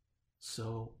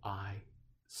 so I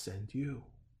send you."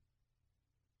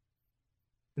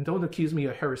 And don't accuse me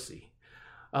of heresy,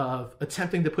 of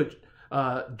attempting to put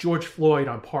George Floyd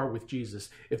on par with Jesus.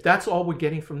 If that's all we're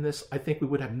getting from this, I think we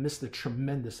would have missed a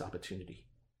tremendous opportunity.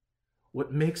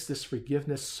 What makes this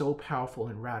forgiveness so powerful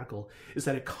and radical is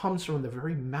that it comes from the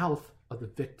very mouth of the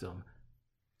victim.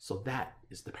 So that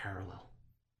is the parallel.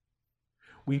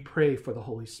 We pray for the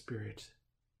Holy Spirit.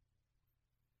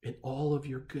 In all of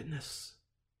your goodness,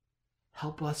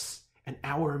 help us and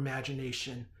our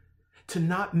imagination to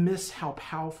not miss how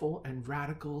powerful and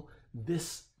radical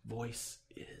this voice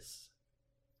is.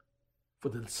 For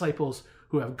the disciples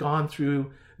who have gone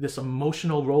through this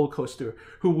emotional roller coaster,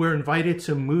 who were invited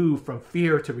to move from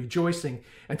fear to rejoicing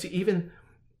and to even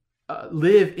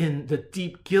live in the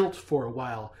deep guilt for a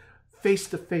while, face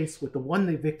to face with the one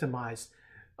they victimized,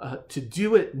 to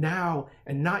do it now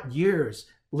and not years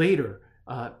later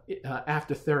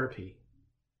after therapy,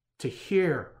 to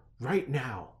hear right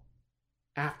now,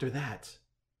 after that,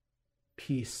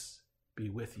 peace be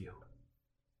with you.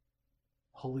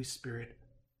 Holy Spirit,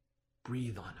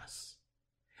 breathe on us,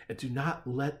 and do not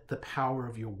let the power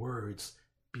of your words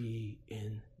be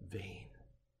in vain.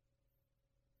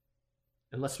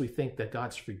 Unless we think that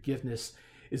God's forgiveness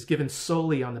is given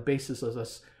solely on the basis of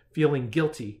us feeling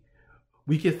guilty,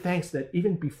 we give thanks that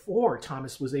even before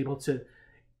Thomas was able to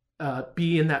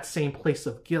be in that same place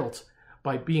of guilt,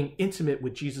 by being intimate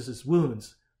with Jesus'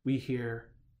 wounds, we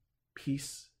hear,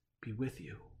 peace be with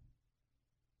you.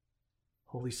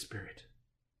 Holy Spirit,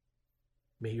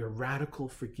 may your radical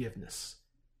forgiveness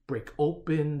break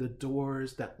open the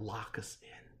doors that lock us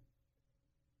in.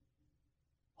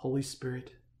 Holy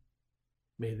Spirit,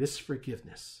 may this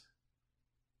forgiveness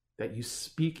that you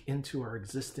speak into our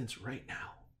existence right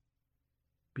now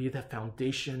be the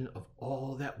foundation of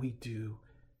all that we do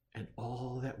and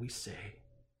all that we say.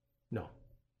 No,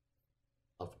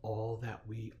 of all that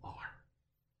we are.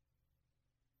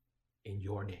 In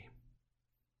your name,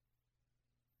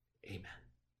 amen.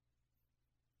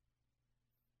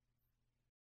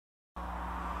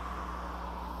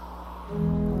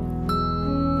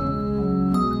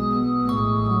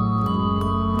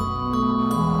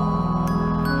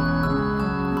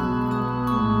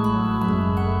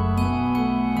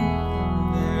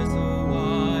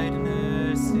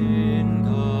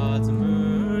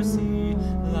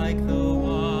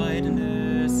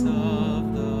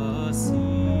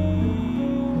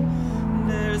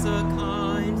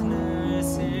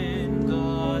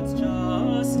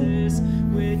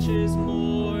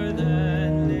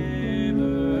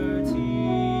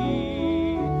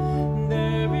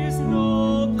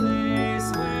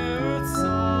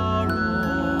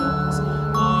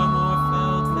 Are more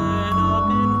felt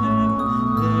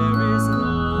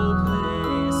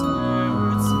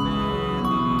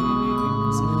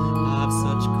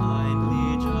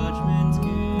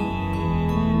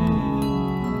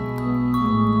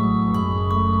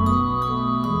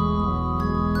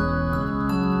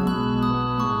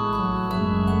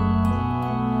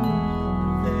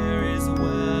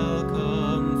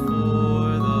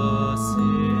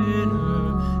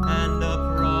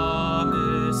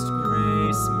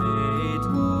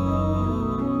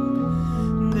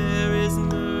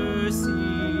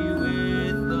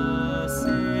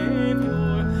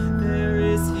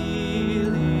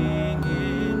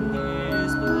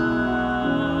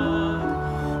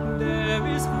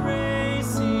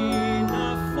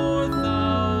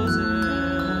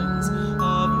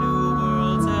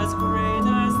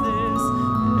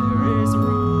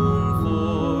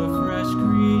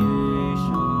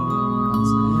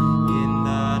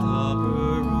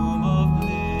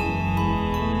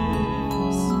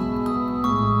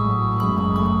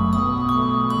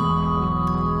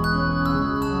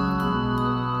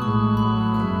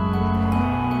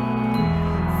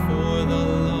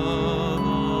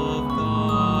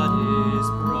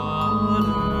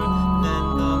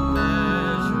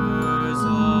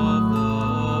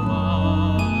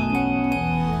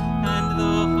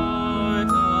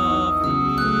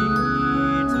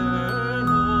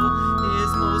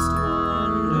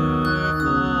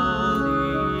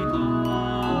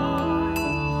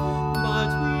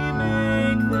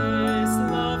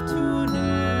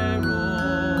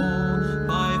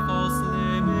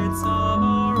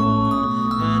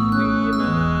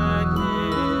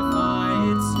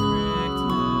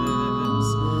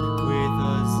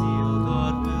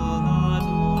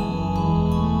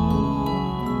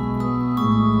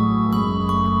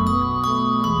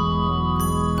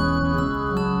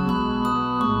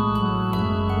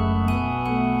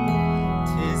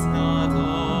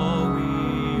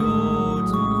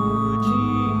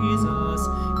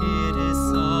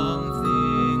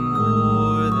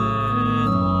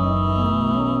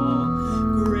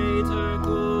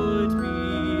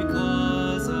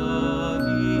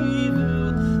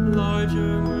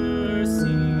your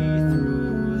mercy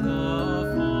through the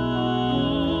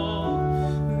fall.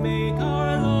 Make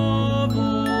our love, O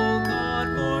God,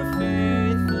 more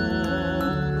faithful.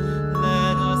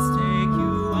 Let us take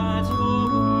you at your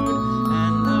word,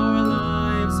 and our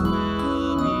lives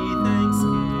will be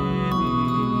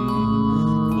thanksgiving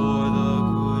for the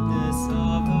goodness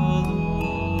of the Lord.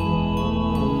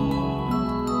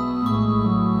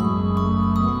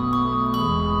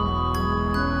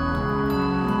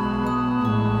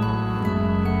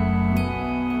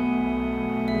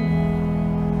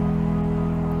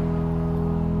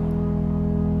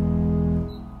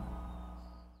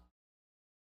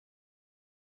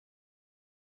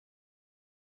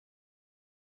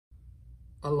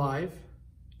 Alive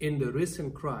in the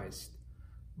risen Christ,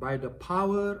 by the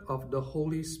power of the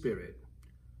Holy Spirit,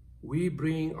 we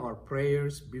bring our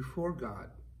prayers before God,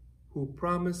 who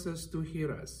promises to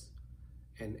hear us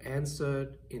and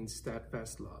answered in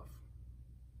steadfast love.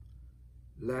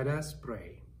 Let us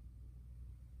pray.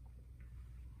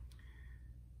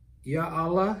 Ya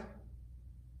Allah,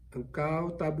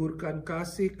 Engkau taburkan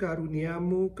kasih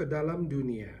karunia-Mu ke dalam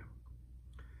dunia.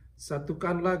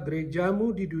 Satukanlah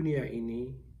gereja-Mu di dunia ini,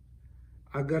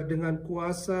 agar dengan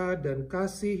kuasa dan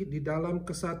kasih di dalam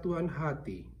kesatuan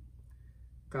hati,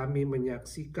 kami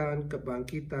menyaksikan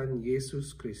kebangkitan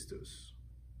Yesus Kristus.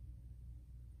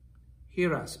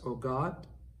 Hear us, O God.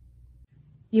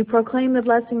 You proclaim the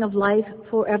blessing of life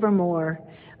forevermore.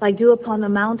 Like dew upon the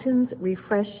mountains,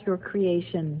 refresh your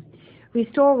creation.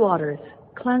 Restore waters,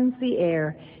 cleanse the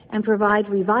air, and provide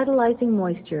revitalizing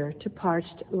moisture to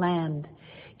parched land.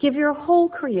 Give your whole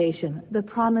creation the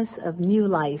promise of new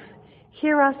life.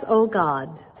 Hear us, O God.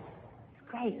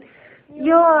 Great.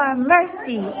 Your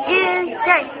mercy is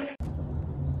great.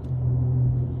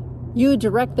 You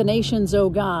direct the nations,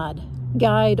 O God.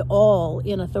 Guide all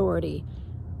in authority,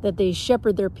 that they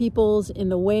shepherd their peoples in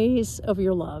the ways of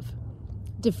your love.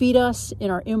 Defeat us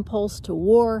in our impulse to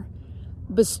war.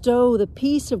 Bestow the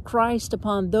peace of Christ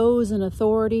upon those in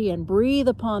authority and breathe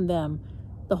upon them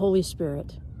the Holy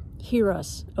Spirit. Hear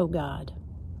us, O God.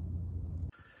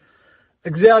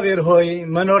 እግዚአብሔር ሆይ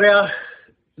መኖሪያህ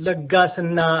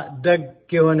ለጋስና ደግ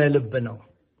የሆነ ልብ ነው።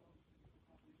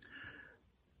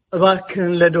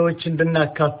 እባክህን ለድሆች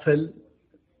እንድናካፍል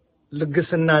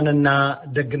ልግስናንና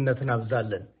ደግነትን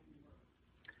አብዛለን።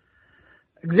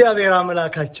 እግዚአብሔር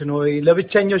አምላካችን ሆይ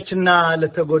ለብቸኞችና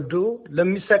ለተጎዱ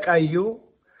ለሚሰቃዩ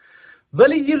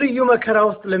በልዩ ልዩ መከራ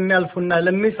ውስጥ ለሚያልፉና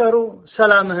ለሚፈሩ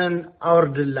ሰላምህን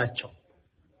አወርድላቸው።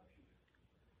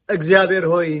 እግዚአብሔር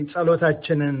ሆይ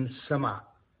ጸሎታችንን ስማ።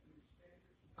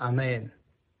 አሜን።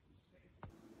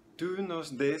 Tú nos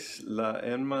des la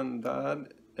hermandad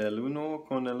el uno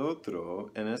con el otro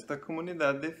en esta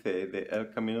comunidad de fe de El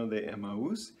Camino de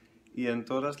Emaús y en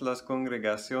todas las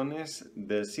congregaciones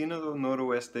del Sínodo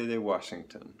Noroeste de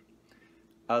Washington.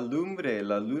 Alumbre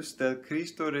la luz del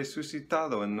Cristo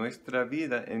resucitado en nuestra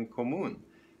vida en común,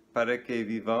 para que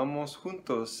vivamos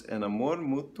juntos en amor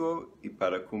mutuo y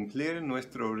para cumplir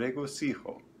nuestro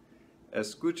regocijo.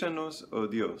 Escúchanos, oh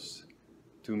Dios,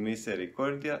 tu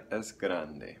misericordia es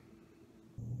grande.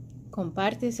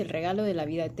 Compartes el regalo de la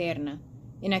vida eterna.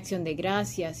 En acción de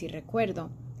gracias y recuerdo,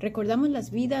 recordamos las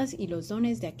vidas y los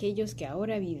dones de aquellos que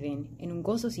ahora viven en un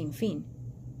gozo sin fin.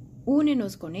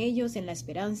 Únenos con ellos en la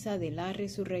esperanza de la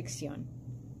resurrección.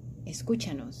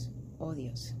 Escúchanos, oh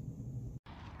Dios.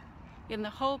 In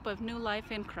the hope of new life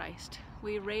in Christ,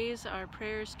 we raise our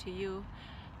prayers to you,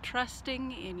 trusting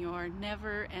in your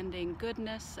never-ending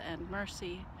goodness and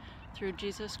mercy through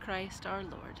Jesus Christ our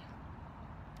Lord.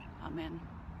 Amen.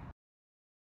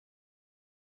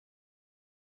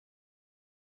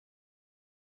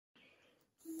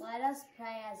 Let us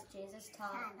pray as Jesus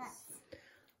taught us.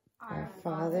 Our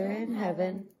Father in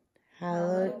heaven,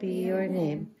 hallowed be your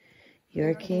name.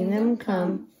 Your kingdom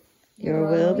come, your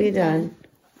will be done,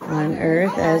 on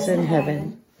earth as in heaven.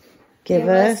 Give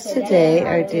us today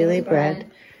our daily bread,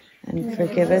 and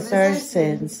forgive us our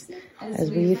sins, as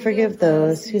we forgive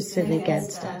those who sin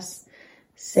against us.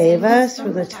 Save us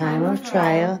from the time of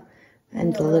trial,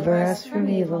 and deliver us from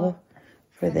evil.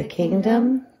 For the kingdom,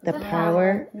 the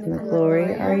power, and the glory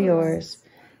are yours,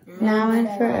 now and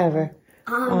forever.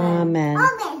 Amen. Amen.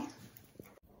 Amen.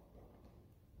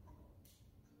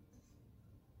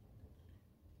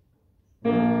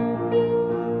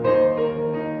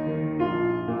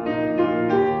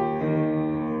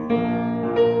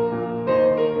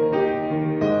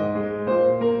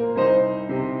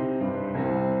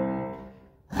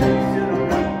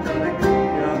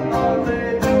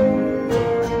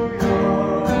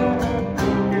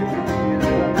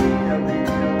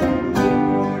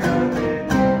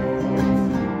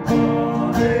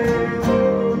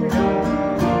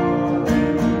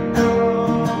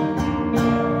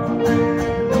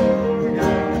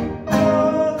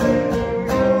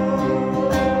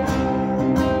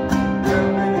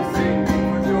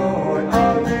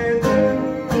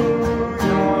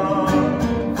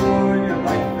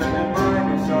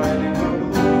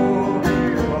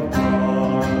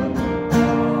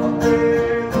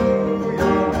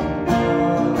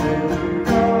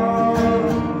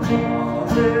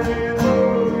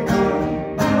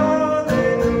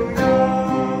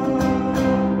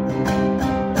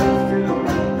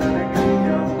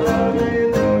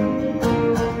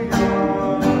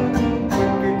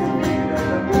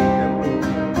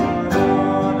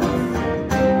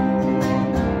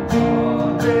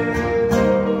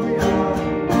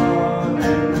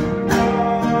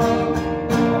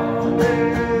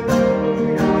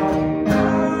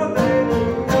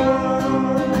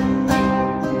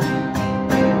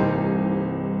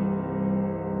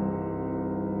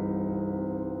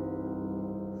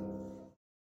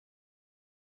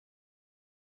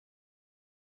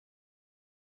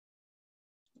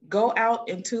 Go out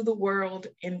into the world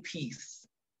in peace.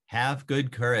 Have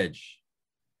good courage.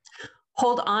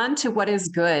 Hold on to what is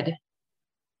good.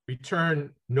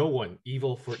 Return no one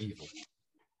evil for evil.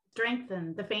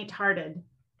 Strengthen the faint-hearted.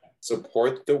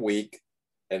 Support the weak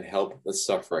and help the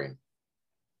suffering.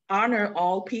 Honor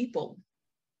all people.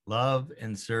 Love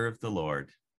and serve the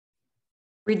Lord.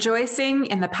 Rejoicing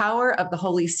in the power of the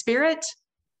Holy Spirit.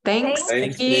 Thanks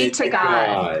be to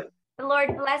God. The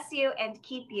Lord bless you and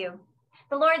keep you.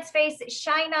 The Lord's face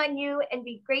shine on you and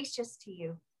be gracious to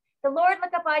you. The Lord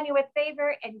look upon you with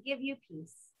favor and give you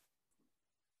peace.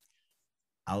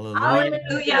 Hallelujah.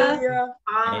 Hallelujah.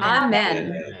 Amen.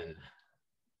 Amen.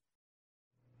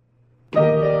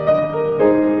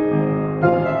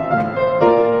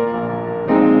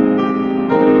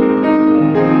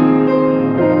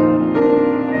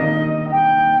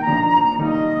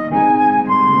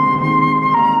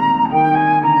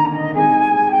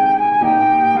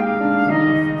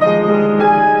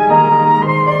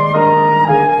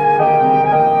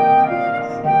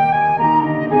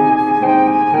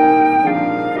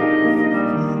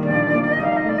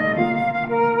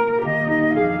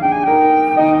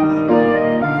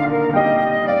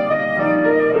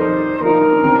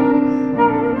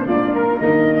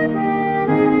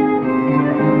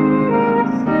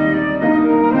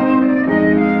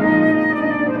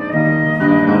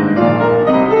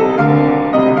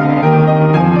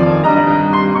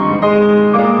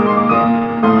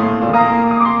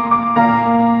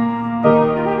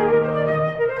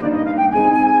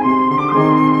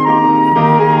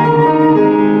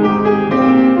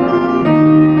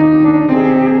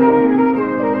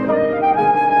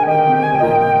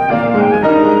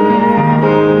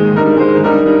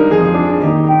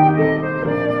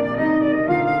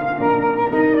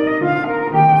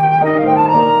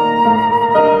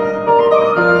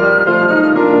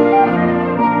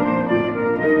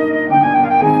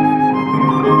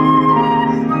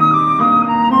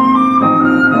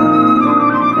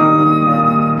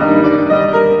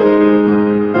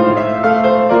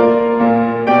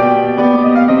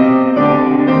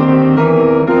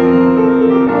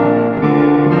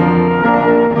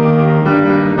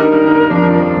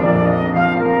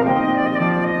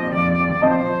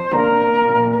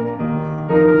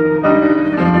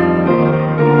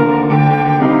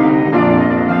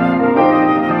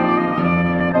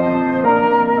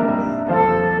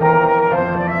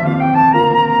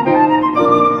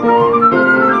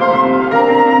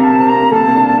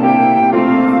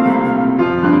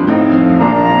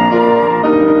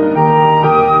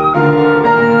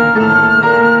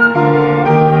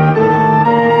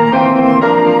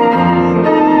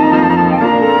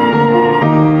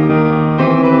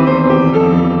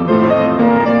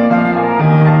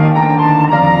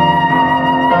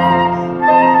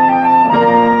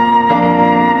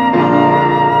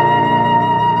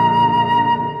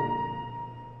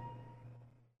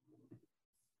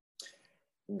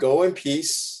 Go in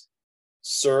peace,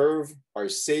 serve our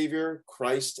Savior,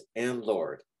 Christ and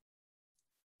Lord.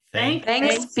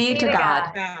 Thanks be to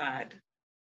God. God.